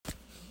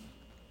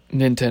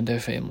Nintendo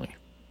family,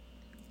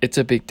 it's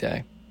a big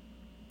day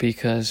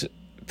because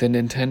the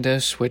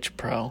Nintendo Switch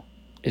Pro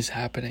is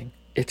happening.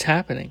 It's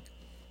happening.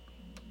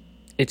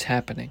 It's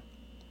happening.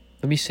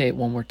 Let me say it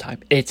one more time.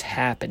 It's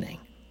happening.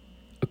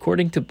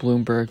 According to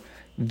Bloomberg,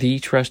 the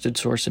trusted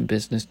source in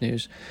business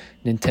news,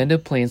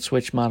 Nintendo plans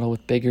Switch model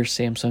with bigger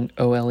Samsung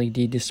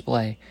OLED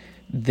display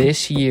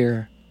this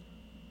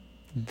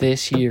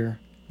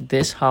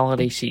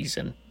holiday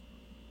season.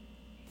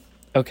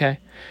 Okay?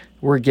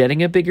 We're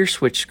getting a bigger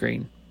Switch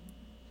screen.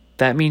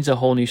 That means a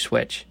whole new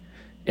Switch.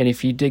 And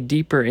if you dig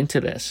deeper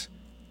into this,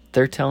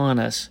 they're telling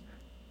us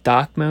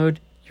dock mode,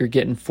 you're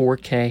getting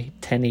 4K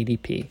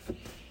 1080p.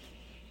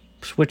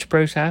 Switch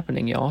Pro's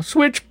happening, y'all.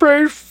 Switch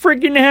Pro's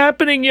freaking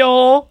happening,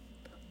 y'all.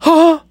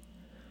 Huh?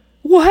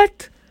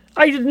 What?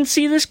 I didn't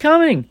see this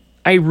coming.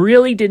 I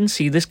really didn't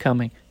see this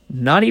coming.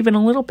 Not even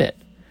a little bit.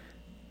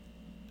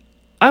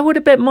 I would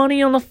have bet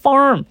money on the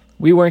farm.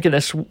 We weren't going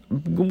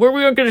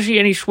to see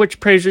any Switch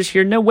Pros this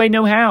year. No way,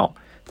 no how.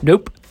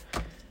 Nope.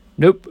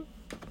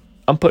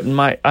 I'm putting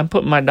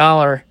my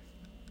dollar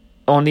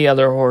on the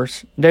other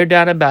horse. No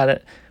doubt about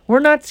it. We're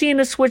not seeing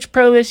a Switch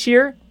Pro this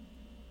year.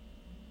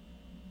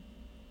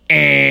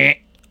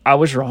 I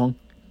was wrong.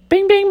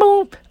 Bing, bing,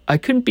 boom. I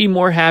couldn't be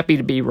more happy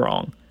to be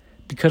wrong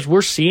because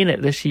we're seeing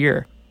it this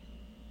year.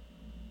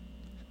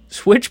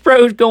 Switch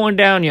Pro is going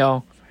down,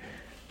 y'all.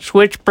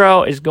 Switch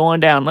Pro is going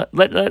down.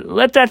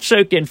 Let that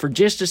soak in for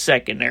just a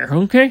second there,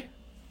 okay?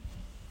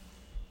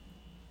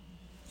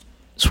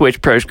 Switch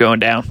Pro's going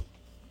down.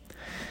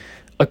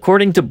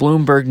 According to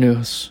Bloomberg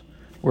News,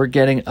 we're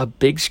getting a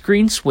big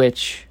screen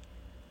Switch,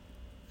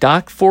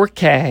 dock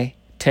 4K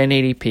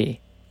 1080p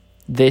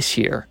this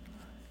year.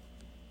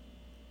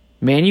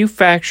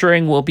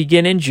 Manufacturing will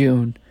begin in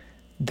June.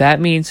 That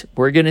means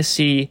we're going to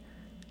see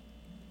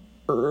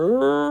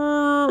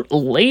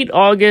late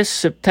August,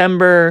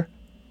 September,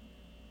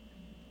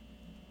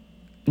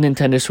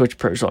 Nintendo Switch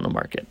Pros on the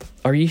market.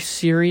 Are you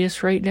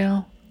serious right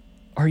now?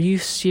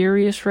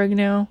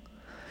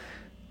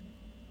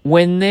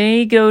 When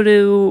they go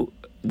to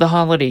the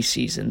holiday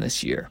season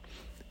this year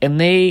and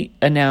they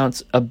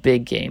announce a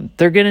big game,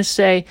 they're going to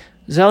say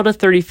Zelda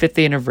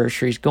 35th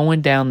anniversary is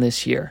going down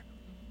this year.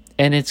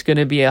 And it's going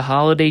to be a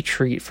holiday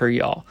treat for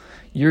y'all.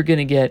 You're going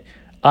to get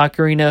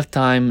Ocarina of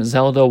Time,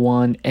 Zelda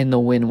 1, and the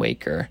Wind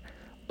Waker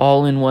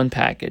all in one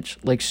package.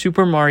 Like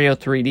Super Mario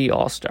 3D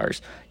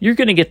All-Stars. You're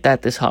going to get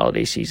that this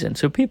holiday season.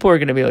 So people are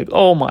going to be like,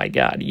 oh my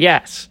god,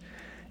 yes.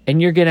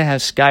 And you're going to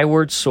have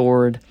Skyward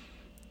Sword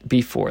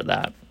before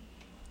that.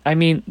 I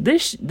mean,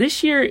 this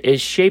year is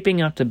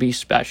shaping up to be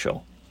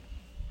special.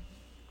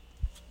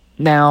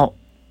 Now,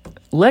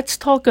 let's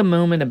talk a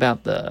moment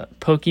about the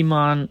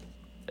Pokemon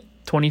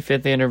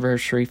 25th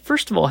anniversary.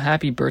 First of all,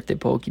 happy birthday,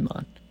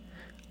 Pokemon.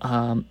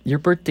 Your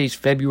birthday's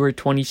February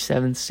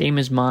 27th, same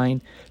as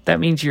mine. That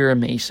means you're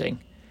amazing.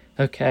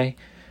 Okay?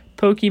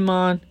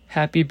 Pokemon,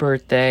 happy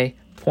birthday,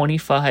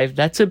 25.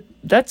 That's a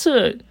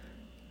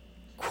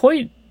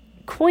quite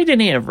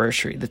an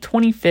anniversary. The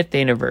 25th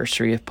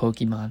anniversary of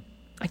Pokemon.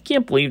 I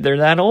can't believe they're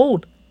that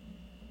old.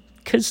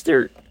 'Cause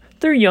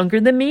they're younger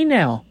than me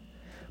now.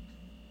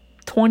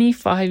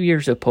 25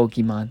 years of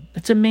Pokemon.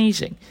 That's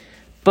amazing.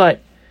 But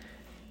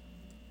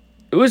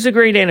it was a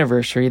great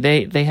anniversary.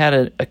 They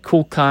had a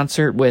cool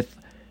concert with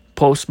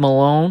Post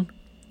Malone.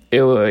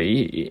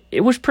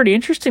 It was pretty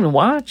interesting to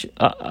watch.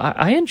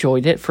 I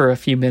enjoyed it for a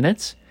few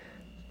minutes.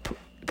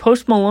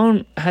 Post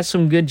Malone has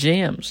some good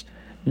jams.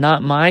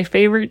 Not my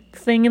favorite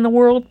thing in the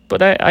world,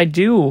 but I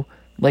do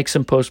like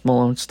some Post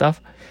Malone stuff.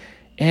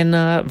 And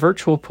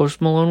virtual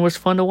Post Malone was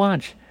fun to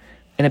watch.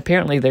 And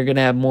apparently they're going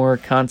to have more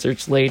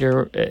concerts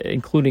later,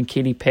 including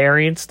Katy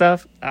Perry and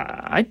stuff.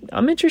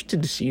 I'm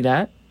interested to see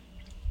that.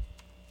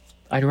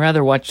 I'd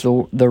rather watch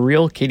the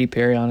real Katy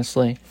Perry,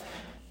 honestly.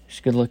 She's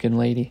a good-looking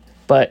lady.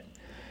 But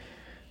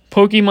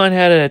Pokemon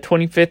had a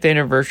 25th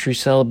anniversary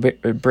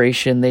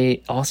celebration.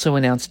 They also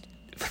announced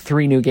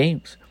 3 new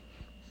games.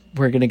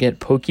 We're going to get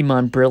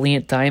Pokemon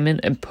Brilliant Diamond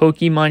and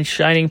Pokemon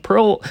Shining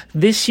Pearl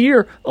this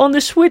year on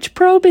the Switch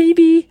Pro,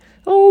 baby.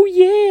 Oh,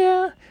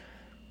 yeah.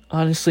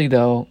 Honestly,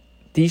 though,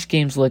 these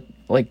games look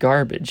like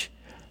garbage.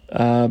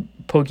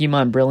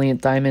 Pokemon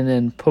Brilliant Diamond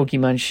and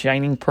Pokemon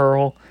Shining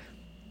Pearl.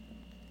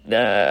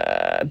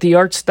 The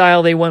art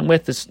style they went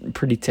with is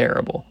pretty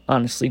terrible,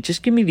 honestly.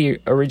 Just give me the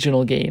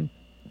original game.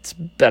 It's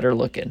better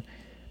looking.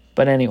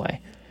 But anyway,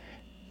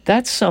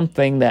 that's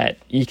something that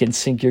you can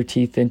sink your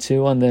teeth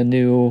into on the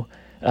new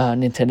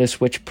Nintendo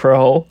Switch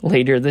Pro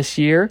later this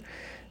year.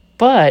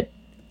 But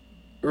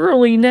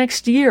early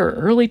next year,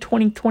 early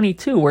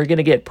 2022, we're going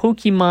to get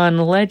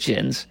Pokemon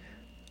Legends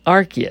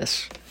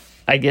Arceus.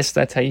 I guess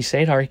that's how you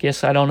say it,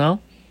 Arceus. I don't know.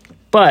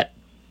 But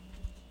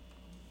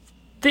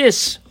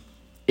this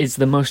is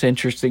the most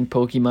interesting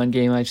Pokemon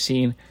game I've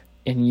seen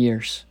in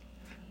years.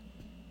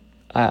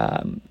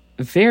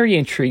 Very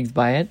intrigued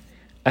by it.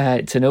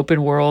 It's an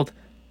open world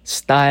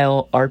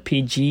style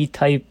RPG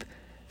type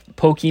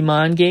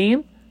Pokemon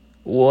game.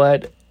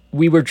 What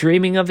we were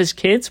dreaming of as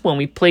kids when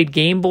we played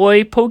Game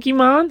Boy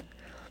Pokemon.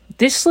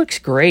 This looks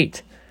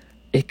great.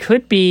 It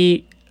could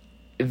be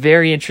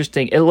very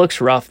interesting. It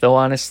looks rough, though,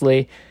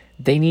 honestly.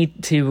 They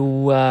need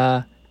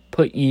to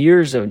put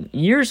years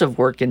of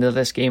work into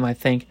this game, I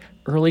think.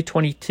 Early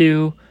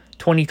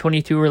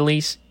 2022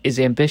 release is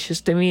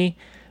ambitious to me,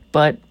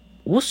 but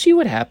we'll see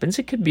what happens.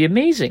 It could be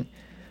amazing.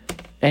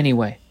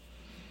 Anyway,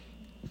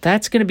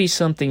 that's going to be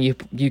something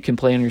you can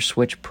play on your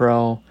Switch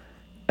Pro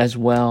as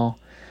well.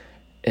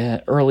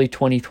 Early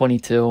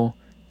 2022.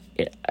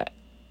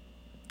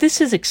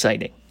 This is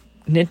exciting.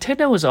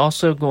 Nintendo is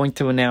also going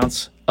to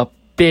announce a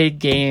big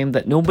game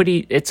that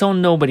it's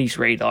on nobody's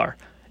radar.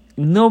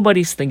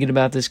 Nobody's thinking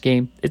about this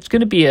game. It's going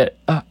to be a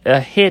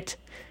hit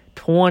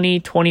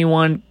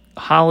 2021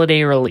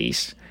 holiday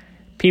release.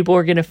 People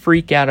are going to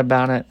freak out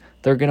about it.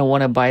 They're going to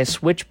want to buy a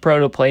Switch Pro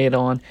to play it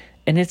on,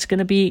 and it's going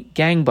to be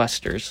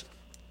gangbusters.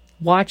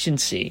 Watch and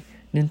see.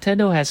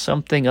 Nintendo has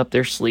something up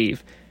their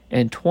sleeve,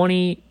 and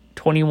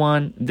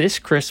 2021, this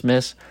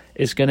Christmas,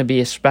 is going to be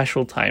a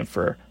special time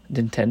for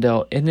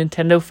Nintendo and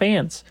Nintendo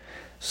fans.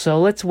 So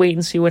let's wait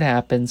and see what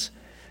happens.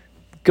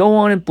 Go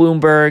on at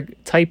Bloomberg,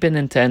 type in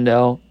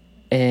Nintendo,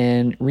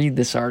 and read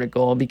this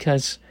article,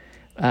 because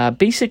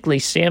basically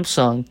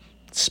Samsung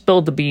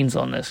spilled the beans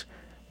on this.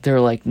 They're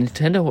like,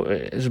 Nintendo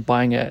is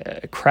buying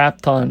a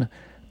crap ton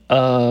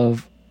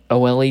of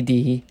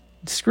OLED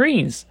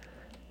screens.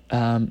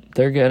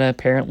 They're going to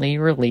apparently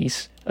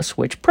release a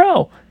Switch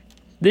Pro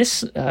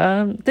this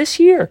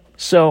year.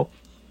 So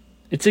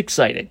it's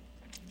exciting.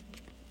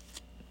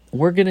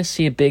 We're going to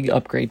see a big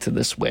upgrade to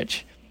the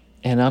Switch,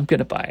 and I'm going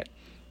to buy it.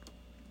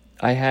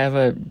 I have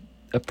a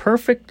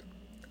perfect,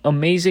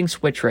 amazing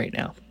Switch right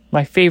now.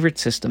 My favorite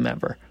system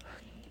ever.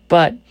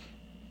 But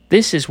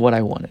this is what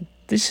I wanted.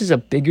 This is a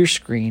bigger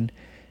screen.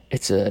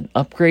 It's an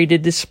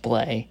upgraded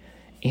display.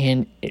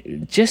 And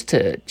just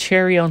a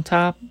cherry on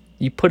top,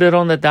 you put it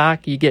on the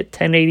dock, you get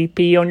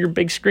 1080p on your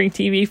big screen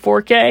TV,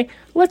 4K.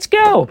 Let's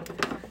go.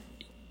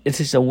 This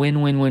is a win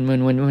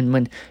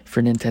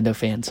for Nintendo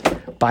fans.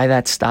 Buy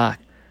that stock.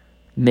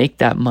 Make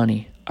that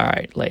money. All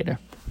right, later.